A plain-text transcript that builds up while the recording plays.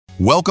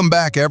Welcome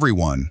back,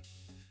 everyone.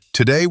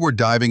 Today, we're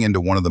diving into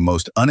one of the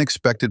most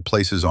unexpected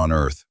places on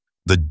Earth,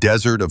 the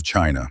desert of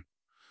China.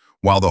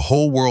 While the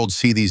whole world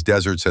see these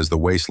deserts as the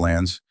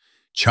wastelands,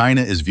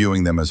 China is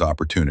viewing them as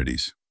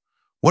opportunities.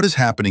 What is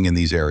happening in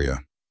these areas?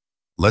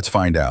 Let's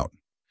find out.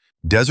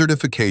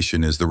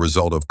 Desertification is the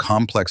result of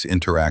complex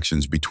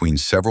interactions between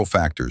several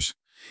factors,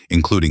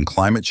 including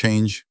climate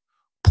change,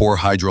 poor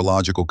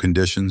hydrological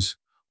conditions,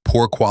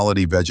 poor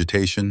quality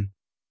vegetation,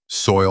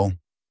 soil,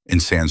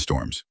 and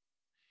sandstorms.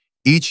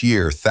 Each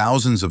year,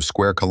 thousands of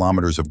square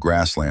kilometers of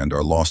grassland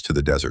are lost to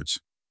the deserts.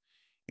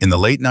 In the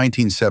late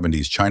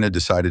 1970s, China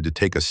decided to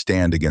take a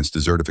stand against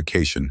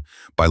desertification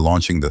by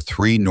launching the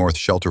 3 North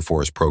Shelter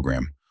Forest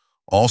Program,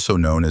 also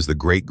known as the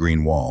Great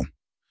Green Wall.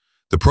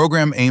 The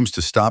program aims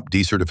to stop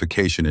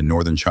desertification in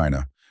northern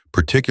China,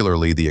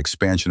 particularly the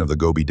expansion of the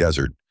Gobi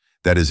Desert,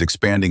 that is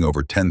expanding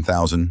over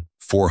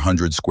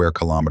 10,400 square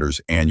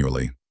kilometers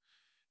annually.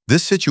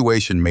 This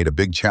situation made a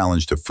big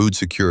challenge to food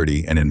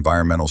security and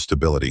environmental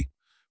stability,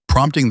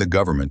 prompting the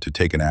government to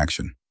take an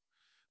action.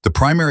 The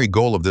primary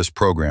goal of this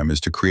program is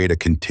to create a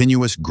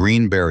continuous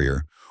green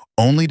barrier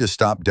only to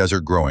stop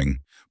desert growing,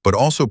 but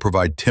also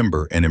provide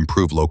timber and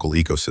improve local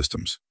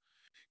ecosystems.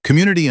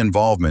 Community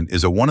involvement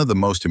is one of the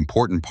most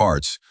important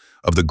parts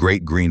of the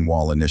Great Green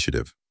Wall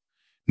Initiative.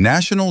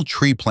 National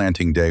Tree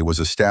Planting Day was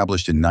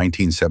established in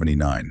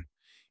 1979,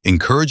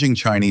 encouraging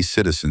Chinese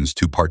citizens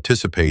to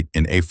participate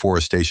in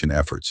afforestation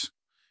efforts.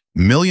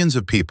 Millions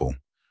of people,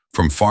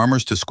 from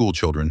farmers to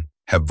schoolchildren,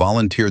 have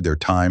volunteered their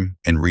time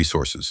and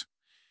resources.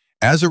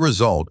 As a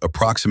result,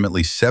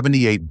 approximately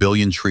 78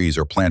 billion trees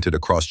are planted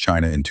across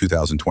China in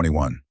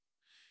 2021.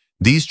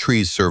 These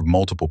trees serve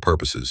multiple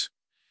purposes.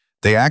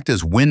 They act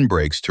as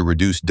windbreaks to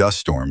reduce dust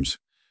storms,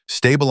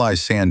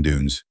 stabilize sand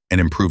dunes,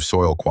 and improve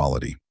soil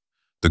quality.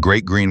 The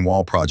Great Green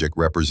Wall Project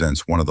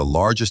represents one of the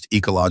largest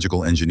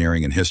ecological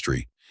engineering in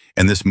history,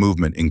 and this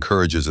movement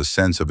encourages a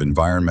sense of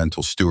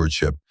environmental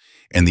stewardship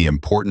and the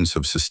importance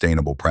of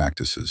sustainable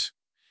practices.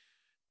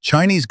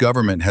 Chinese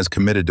government has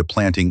committed to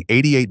planting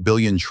 88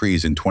 billion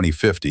trees in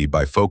 2050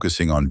 by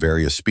focusing on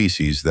various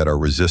species that are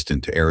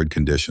resistant to arid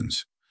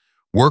conditions.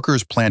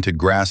 Workers planted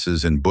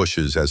grasses and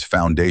bushes as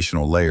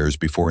foundational layers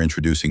before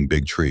introducing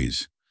big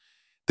trees.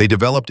 They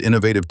developed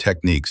innovative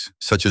techniques,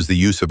 such as the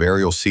use of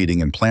aerial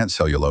seeding and plant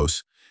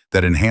cellulose,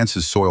 that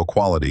enhances soil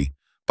quality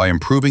by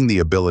improving the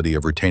ability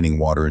of retaining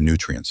water and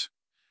nutrients.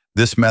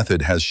 This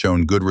method has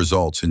shown good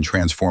results in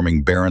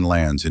transforming barren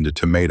lands into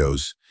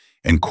tomatoes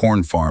and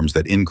corn farms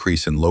that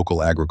increase in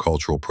local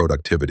agricultural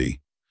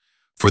productivity.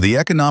 For the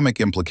economic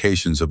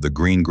implications of the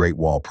Green Great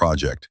Wall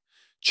Project,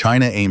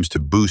 China aims to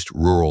boost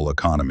rural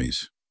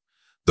economies.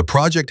 The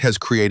project has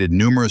created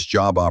numerous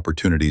job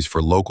opportunities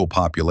for local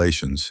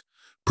populations,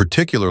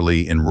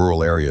 particularly in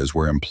rural areas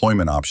where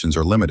employment options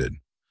are limited.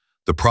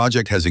 The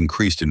project has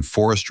increased in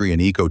forestry and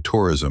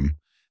ecotourism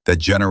that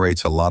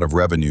generates a lot of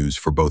revenues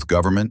for both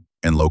government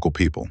and local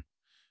people.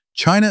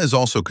 China is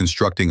also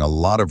constructing a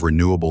lot of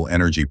renewable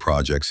energy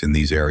projects in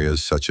these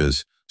areas, such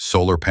as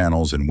solar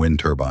panels and wind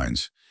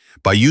turbines,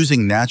 by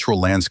using natural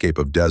landscape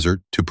of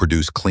desert to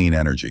produce clean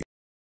energy.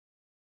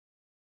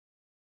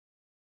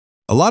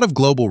 A lot of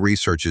global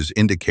researches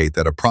indicate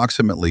that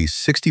approximately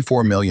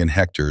 64 million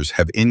hectares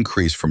have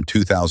increased from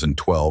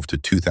 2012 to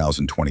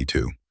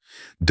 2022.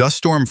 Dust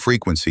storm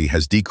frequency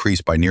has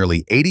decreased by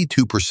nearly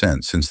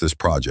 82% since this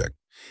project.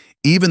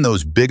 Even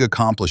those big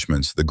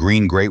accomplishments, the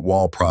Green Great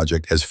Wall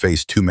Project has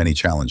faced too many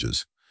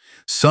challenges.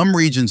 Some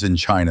regions in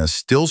China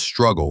still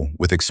struggle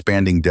with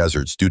expanding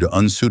deserts due to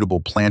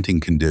unsuitable planting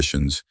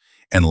conditions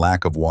and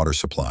lack of water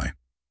supply.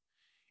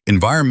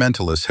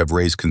 Environmentalists have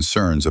raised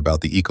concerns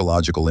about the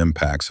ecological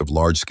impacts of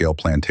large-scale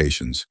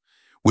plantations,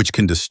 which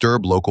can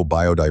disturb local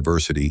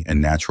biodiversity and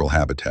natural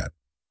habitat.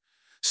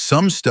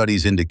 Some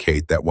studies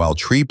indicate that while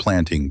tree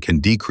planting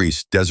can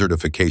decrease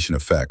desertification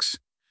effects,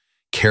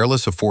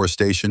 careless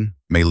afforestation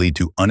may lead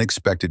to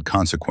unexpected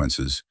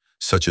consequences,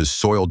 such as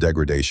soil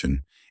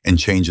degradation and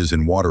changes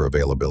in water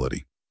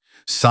availability.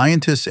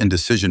 Scientists and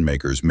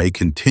decision-makers may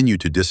continue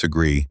to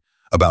disagree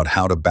about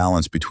how to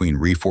balance between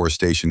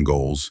reforestation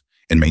goals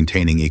and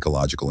maintaining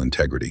ecological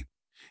integrity.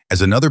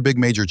 As another big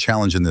major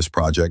challenge in this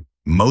project,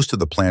 most of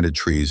the planted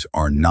trees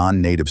are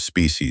non-native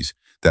species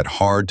that are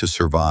hard to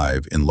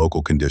survive in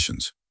local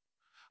conditions.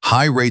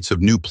 High rates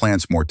of new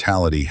plants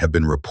mortality have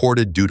been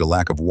reported due to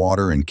lack of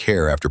water and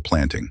care after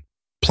planting.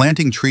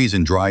 Planting trees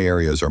in dry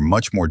areas are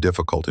much more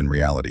difficult in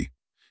reality.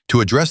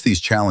 To address these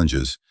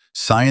challenges,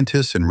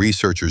 scientists and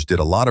researchers did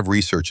a lot of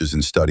researches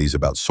and studies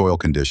about soil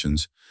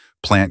conditions,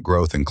 plant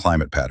growth, and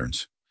climate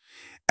patterns.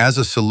 As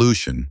a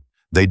solution,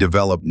 they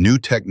developed new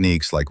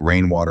techniques like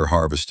rainwater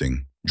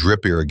harvesting,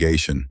 drip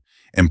irrigation,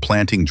 and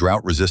planting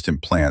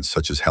drought-resistant plants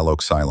such as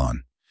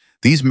Ceylon.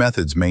 These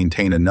methods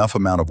maintain enough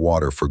amount of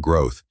water for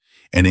growth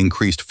and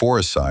increased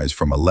forest size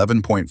from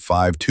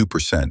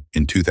 11.52%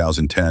 in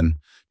 2010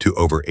 to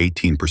over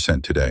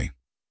 18% today.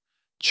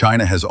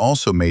 China has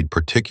also made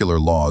particular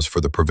laws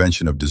for the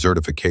prevention of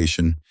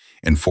desertification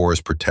and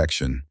forest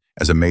protection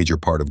as a major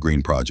part of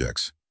green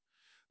projects.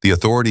 The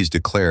authorities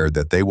declared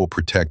that they will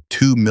protect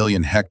 2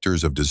 million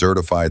hectares of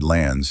desertified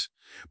lands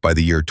by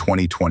the year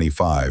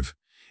 2025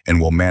 and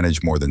will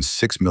manage more than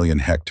 6 million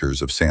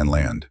hectares of sand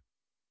land.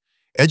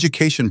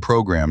 Education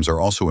programs are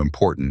also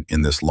important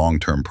in this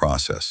long-term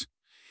process.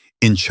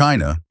 In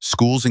China,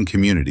 schools and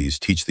communities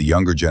teach the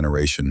younger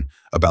generation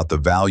about the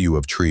value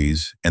of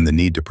trees and the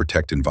need to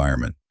protect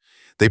environment.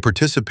 They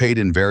participate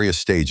in various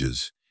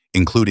stages,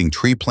 including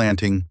tree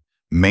planting,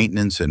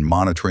 maintenance, and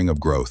monitoring of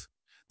growth.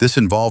 This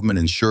involvement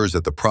ensures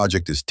that the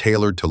project is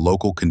tailored to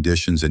local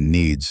conditions and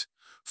needs,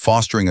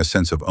 fostering a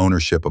sense of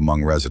ownership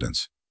among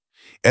residents.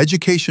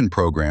 Education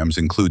programs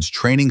includes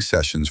training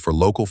sessions for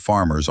local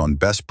farmers on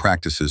best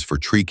practices for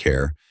tree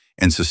care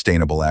and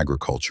sustainable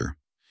agriculture.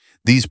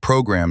 These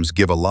programs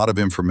give a lot of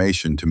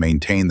information to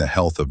maintain the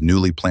health of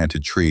newly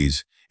planted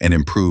trees and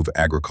improve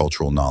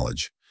agricultural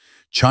knowledge.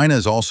 China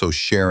is also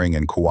sharing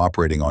and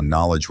cooperating on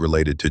knowledge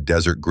related to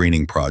desert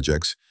greening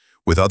projects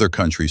with other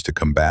countries to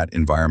combat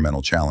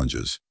environmental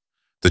challenges.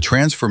 The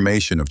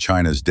transformation of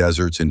China's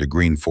deserts into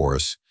green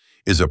forests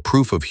is a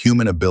proof of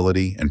human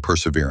ability and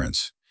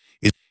perseverance.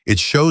 It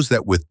shows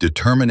that with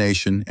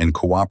determination and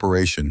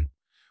cooperation,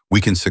 we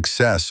can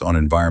success on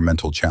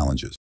environmental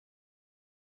challenges.